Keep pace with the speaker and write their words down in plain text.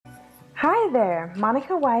Hi there,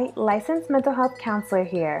 Monica White, licensed mental health counselor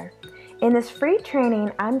here. In this free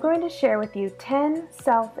training, I'm going to share with you 10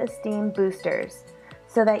 self-esteem boosters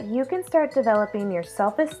so that you can start developing your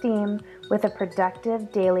self-esteem with a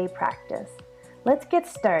productive daily practice. Let's get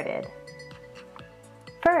started.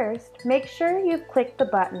 First, make sure you've clicked the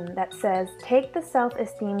button that says Take the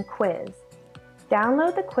Self-Esteem Quiz.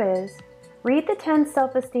 Download the quiz, read the 10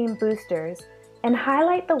 self-esteem boosters, and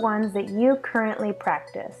highlight the ones that you currently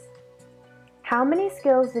practice. How many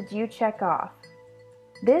skills did you check off?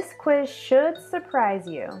 This quiz should surprise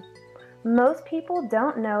you. Most people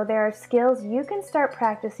don't know there are skills you can start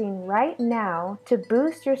practicing right now to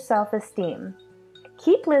boost your self-esteem.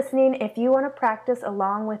 Keep listening if you want to practice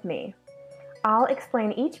along with me. I'll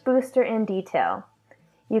explain each booster in detail.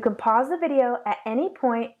 You can pause the video at any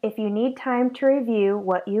point if you need time to review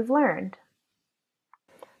what you've learned.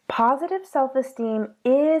 Positive self-esteem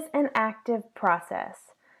is an active process.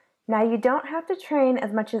 Now, you don't have to train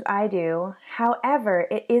as much as I do. However,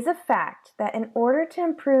 it is a fact that in order to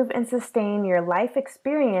improve and sustain your life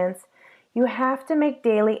experience, you have to make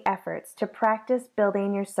daily efforts to practice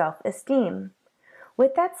building your self-esteem.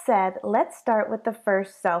 With that said, let's start with the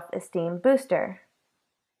first self-esteem booster.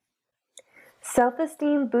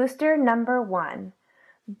 Self-esteem booster number 1.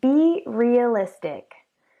 Be realistic.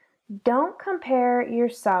 Don't compare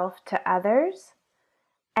yourself to others,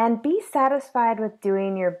 and be satisfied with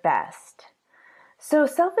doing your best. So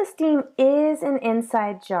self-esteem is an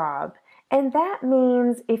inside job, and that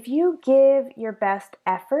means if you give your best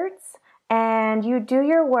efforts and you do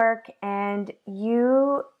your work and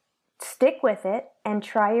you stick with it and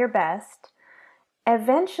try your best,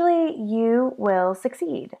 eventually you will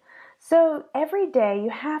succeed. So every day you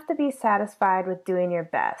have to be satisfied with doing your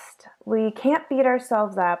best. We can't beat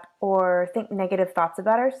ourselves up or think negative thoughts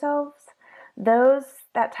about ourselves.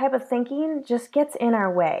 That type of thinking just gets in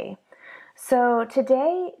our way. So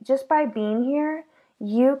today, just by being here,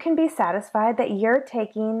 you can be satisfied that you're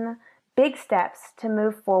taking big steps to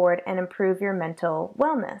move forward and improve your mental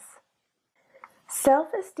wellness.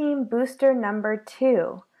 Self-esteem booster number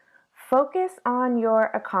 2, focus on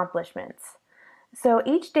your accomplishments. So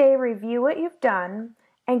each day review what you've done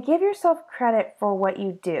and give yourself credit for what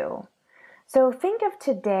you do. So think of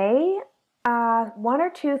today, 1 or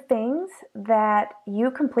 2 things that you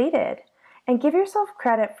completed and give yourself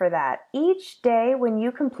credit for that. Each day when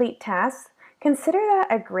you complete tasks, consider that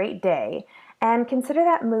a great day and consider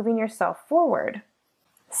that moving yourself forward.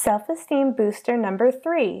 Self-esteem booster number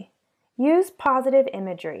 3, use positive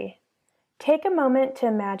imagery. Take a moment to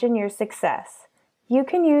imagine your success. You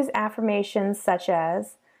can use affirmations such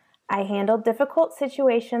as, I handled difficult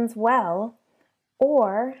situations well,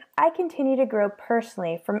 or I continue to grow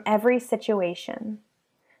personally from every situation.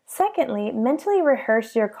 Secondly, mentally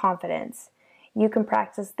rehearse your confidence. You can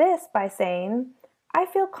practice this by saying, I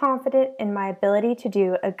feel confident in my ability to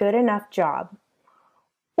do a good enough job.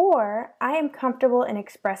 Or, I am comfortable in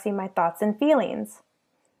expressing my thoughts and feelings.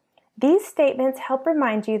 These statements help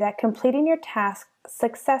remind you that completing your task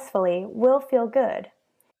successfully will feel good.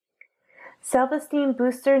 Self-esteem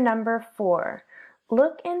booster number 4.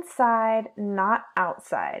 Look inside, not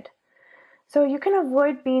outside. So you can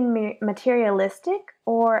avoid being materialistic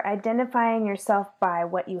or identifying yourself by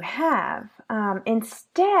what you have.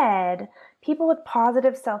 Instead, people with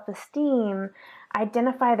positive self-esteem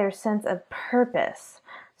identify their sense of purpose.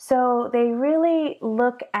 So they really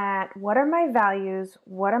look at what are my values,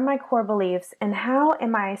 what are my core beliefs, and how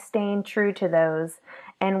am I staying true to those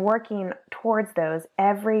and working towards those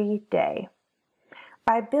every day.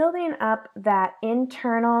 By building up that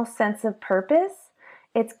internal sense of purpose,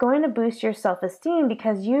 it's going to boost your self-esteem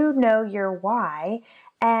because you know your why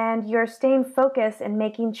and you're staying focused and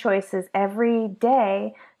making choices every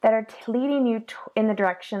day that are leading you in the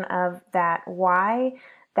direction of that why,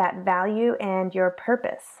 that value, and your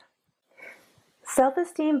purpose.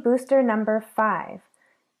 Self-esteem booster number 5,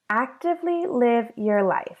 actively live your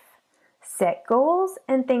life. Set goals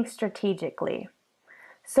and think strategically.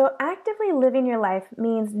 So actively living your life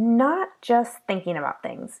means not just thinking about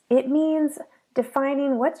things. It means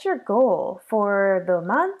defining what's your goal for the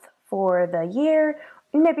month, for the year,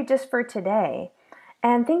 maybe just for today.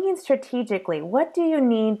 And thinking strategically, what do you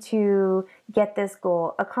need to get this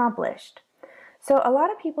goal accomplished? So a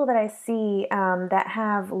lot of people that I see that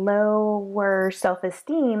have lower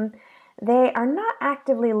self-esteem, they are not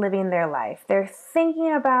actively living their life. They're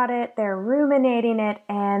thinking about it, they're ruminating it,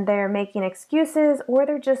 and they're making excuses, or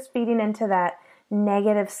they're just feeding into that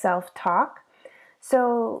negative self-talk.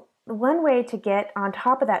 So one way to get on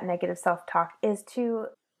top of that negative self-talk is to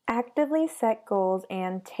actively set goals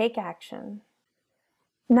and take action.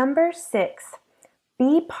 Number 6,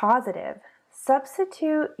 Be positive.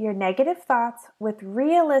 Substitute your negative thoughts with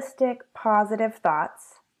realistic positive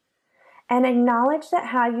thoughts and acknowledge that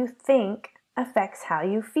how you think affects how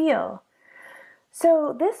you feel.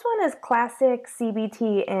 So, this one is classic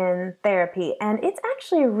CBT in therapy, and it's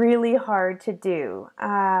actually really hard to do.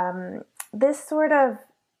 This sort of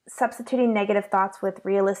substituting negative thoughts with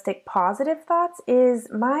realistic positive thoughts is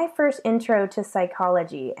my first intro to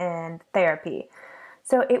psychology and therapy.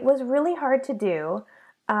 So, it was really hard to do,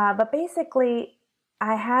 but basically,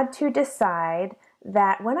 I had to decide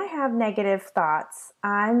that when I have negative thoughts,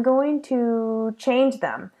 I'm going to change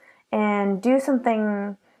them and do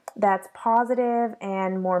something that's positive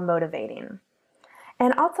and more motivating.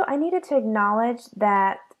 And also, I needed to acknowledge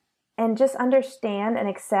that and just understand and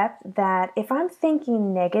accept that if I'm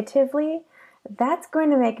thinking negatively, that's going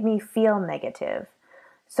to make me feel negative.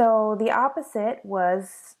 So the opposite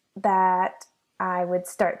was that I would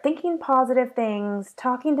start thinking positive things,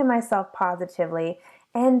 talking to myself positively,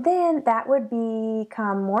 and then that would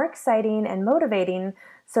become more exciting and motivating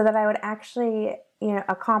so that I would actually,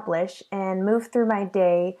 accomplish and move through my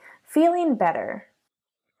day feeling better.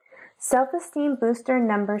 Self-esteem booster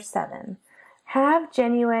number 7. Have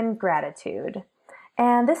genuine gratitude.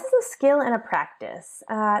 And this is a skill and a practice.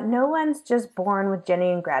 No one's just born with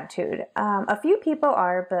genuine gratitude. A few people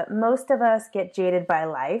are, but most of us get jaded by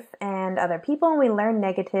life and other people, and we learn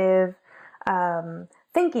negative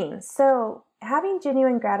thinking. So having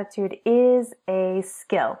genuine gratitude is a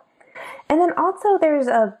skill. And then also there's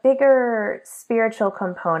a bigger spiritual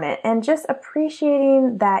component and just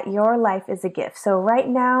appreciating that your life is a gift. So right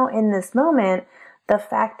now in this moment, the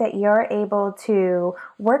fact that you're able to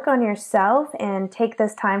work on yourself and take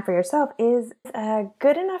this time for yourself is a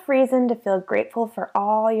good enough reason to feel grateful for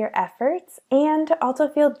all your efforts and to also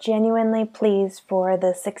feel genuinely pleased for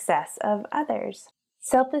the success of others.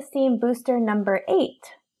 Self-esteem booster number 8,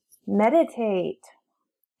 meditate.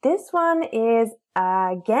 This one is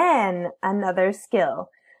again another skill.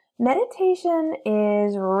 Meditation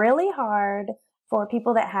is really hard for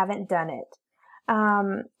people that haven't done it.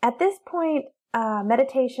 At this point,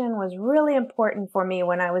 meditation was really important for me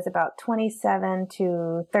when I was about 27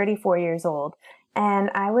 to 34 years old. And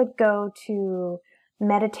I would go to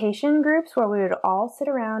meditation groups where we would all sit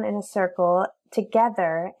around in a circle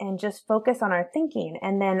together and just focus on our thinking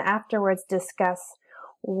and then afterwards discuss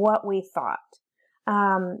what we thought.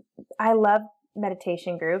 I loved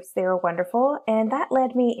meditation groups. They were wonderful. And that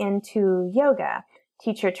led me into yoga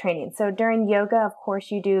teacher training. So during yoga, of course,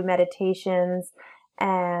 you do meditations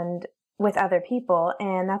and with other people.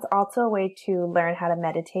 And that's also a way to learn how to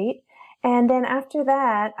meditate. And then after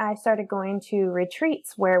that, I started going to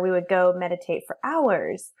retreats where we would go meditate for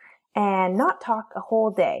hours and not talk a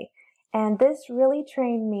whole day. And this really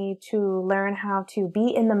trained me to learn how to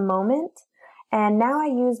be in the moment. And now I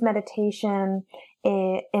use meditation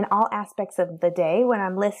in all aspects of the day when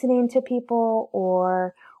I'm listening to people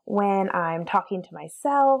or when I'm talking to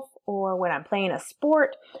myself or when I'm playing a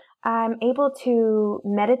sport. I'm able to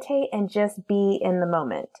meditate and just be in the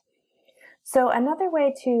moment. So another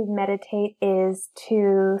way to meditate is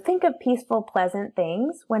to think of peaceful, pleasant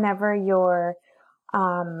things whenever you're,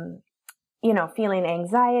 feeling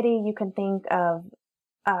anxiety. You can think of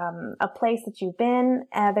a place that you've been.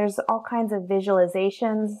 There's all kinds of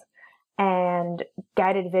visualizations and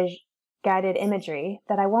guided imagery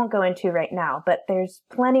that I won't go into right now, but there's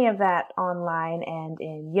plenty of that online and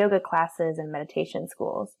in yoga classes and meditation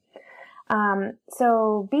schools.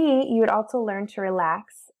 So B, you would also learn to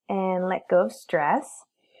relax and let go of stress.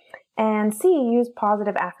 And C, use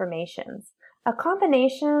positive affirmations. A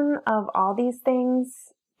combination of all these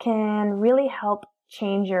things can really help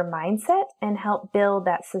change your mindset and help build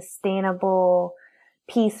that sustainable,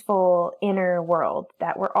 peaceful inner world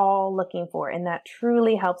that we're all looking for, and that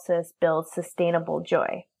truly helps us build sustainable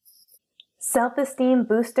joy. Self-esteem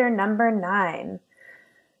booster number 9.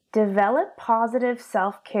 Develop positive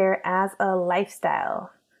self-care as a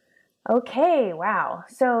lifestyle. Okay, wow.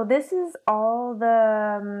 So this is all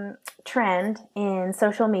the trend in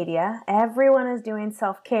social media. Everyone is doing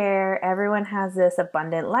self-care. Everyone has this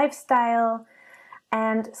abundant lifestyle.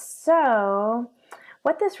 And so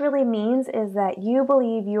what this really means is that you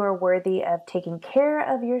believe you are worthy of taking care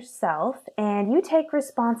of yourself and you take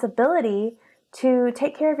responsibility to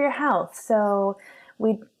take care of your health. So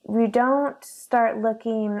we don't start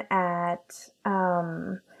looking at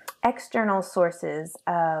external sources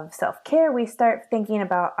of self-care. We start thinking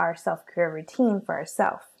about our self-care routine for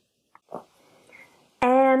ourselves.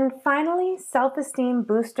 And finally, self-esteem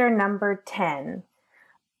booster number 10.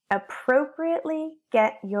 Appropriately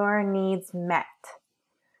get your needs met.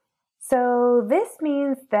 So, this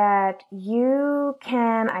means that you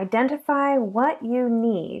can identify what you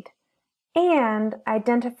need and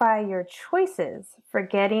identify your choices for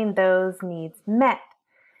getting those needs met.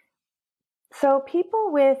 So,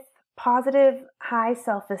 people with positive, high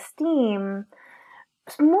self esteem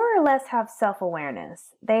more or less have self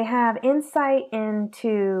awareness. They have insight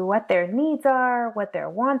into what their needs are, what their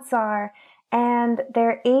wants are, and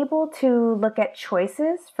they're able to look at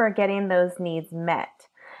choices for getting those needs met.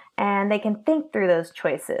 And they can think through those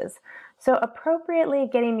choices. So, appropriately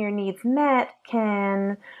getting your needs met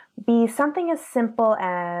can be something as simple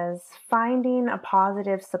as finding a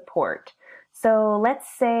positive support. So, let's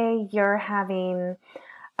say you're having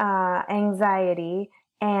anxiety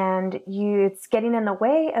and it's getting in the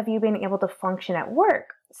way of you being able to function at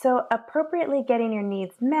work. So, appropriately getting your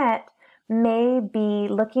needs met may be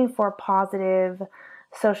looking for positive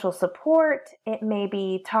social support. It may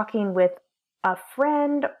be talking with a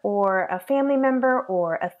friend or a family member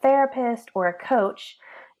or a therapist or a coach,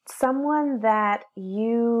 someone that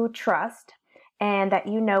you trust and that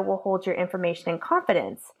you know will hold your information in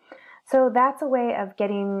confidence. So that's a way of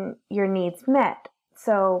getting your needs met.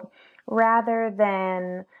 So rather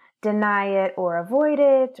than deny it or avoid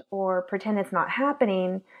it or pretend it's not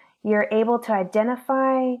happening, you're able to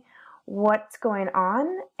identify what's going on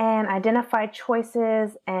and identify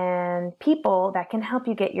choices and people that can help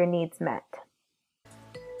you get your needs met.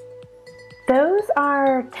 Those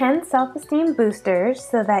are 10 self-esteem boosters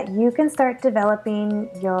so that you can start developing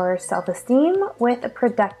your self-esteem with a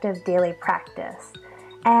productive daily practice.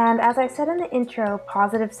 And as I said in the intro,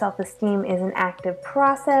 positive self-esteem is an active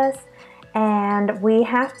process, and we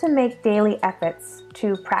have to make daily efforts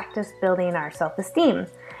to practice building our self-esteem.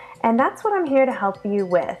 And that's what I'm here to help you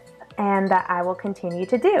with, and that I will continue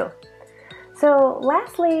to do. So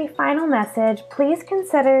lastly, final message, please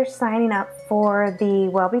consider signing up for the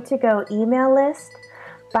Wellbe2Go email list.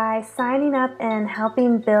 By signing up and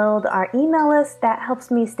helping build our email list, that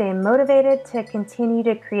helps me stay motivated to continue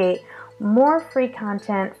to create more free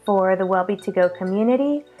content for the Wellbe2Go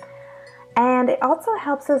community. And it also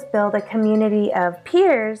helps us build a community of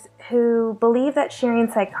peers who believe that sharing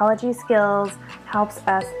psychology skills helps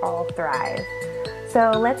us all thrive.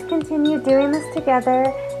 So let's continue doing this together,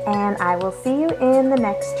 and I will see you in the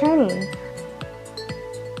next training.